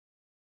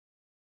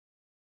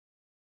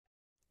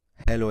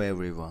Hello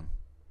everyone,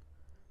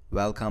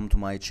 welcome to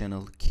my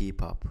channel.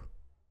 Keep up.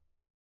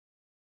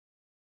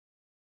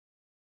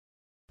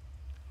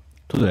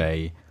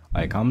 Today,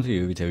 I come to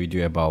you with a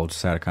video about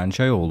Serkan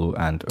Çayoğlu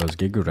and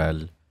Özge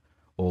Gürel.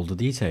 All the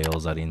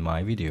details are in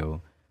my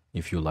video.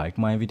 If you like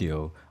my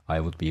video, I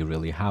would be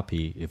really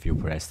happy if you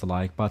press the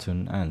like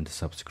button and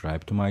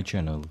subscribe to my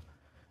channel.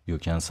 You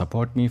can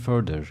support me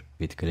further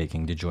with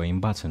clicking the join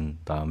button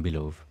down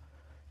below.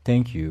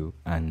 Thank you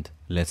and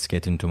let's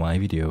get into my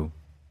video.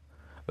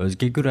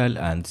 Özge Gürel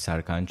and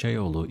Serkan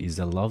Çayoğlu is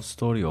a love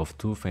story of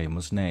two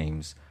famous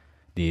names.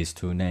 These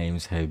two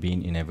names have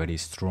been in a very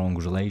strong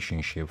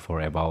relationship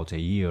for about a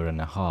year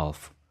and a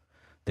half.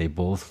 They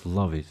both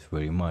love it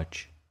very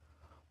much.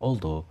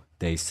 Although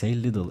they say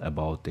little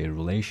about their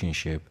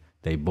relationship,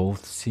 they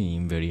both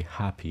seem very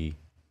happy.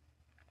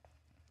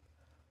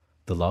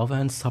 The love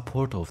and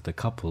support of the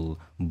couple,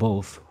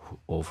 both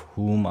of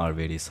whom are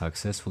very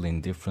successful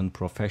in different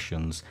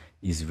professions,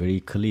 is very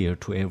clear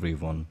to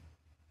everyone.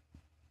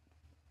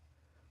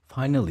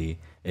 Finally,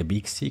 a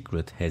big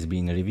secret has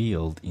been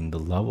revealed in the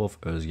love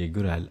of Özge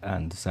Gürel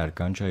and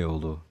Serkan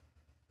Çayoğlu.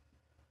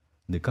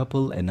 The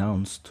couple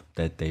announced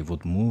that they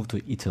would move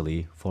to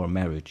Italy for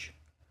marriage.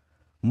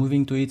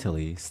 Moving to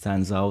Italy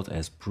stands out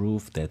as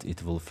proof that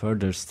it will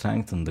further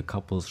strengthen the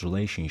couple's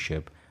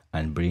relationship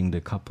and bring the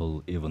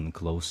couple even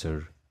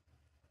closer.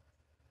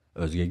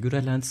 Özge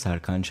Gürel and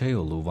Serkan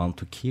Çayoğlu want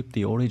to keep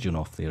the origin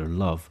of their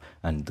love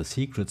and the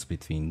secrets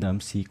between them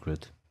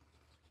secret.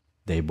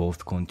 They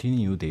both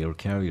continue their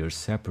careers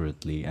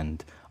separately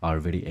and are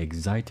very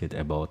excited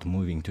about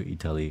moving to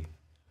Italy.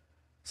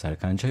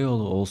 Serkan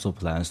Çayoğlu also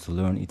plans to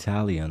learn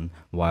Italian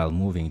while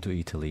moving to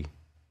Italy.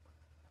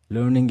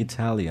 Learning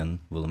Italian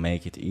will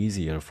make it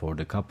easier for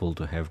the couple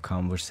to have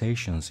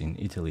conversations in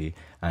Italy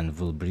and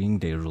will bring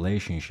their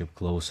relationship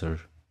closer.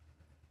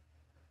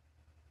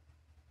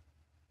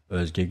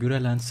 Özge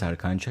Gürel and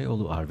Serkan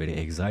Çayoğlu are very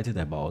excited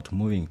about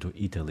moving to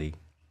Italy.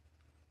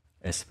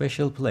 A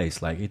special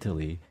place like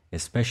Italy,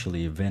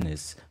 especially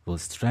Venice, will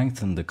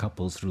strengthen the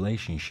couple's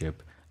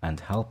relationship and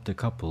help the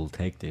couple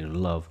take their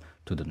love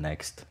to the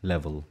next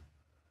level.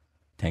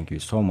 Thank you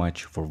so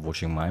much for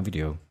watching my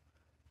video.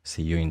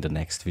 See you in the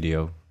next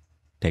video.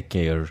 Take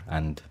care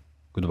and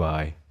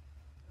goodbye.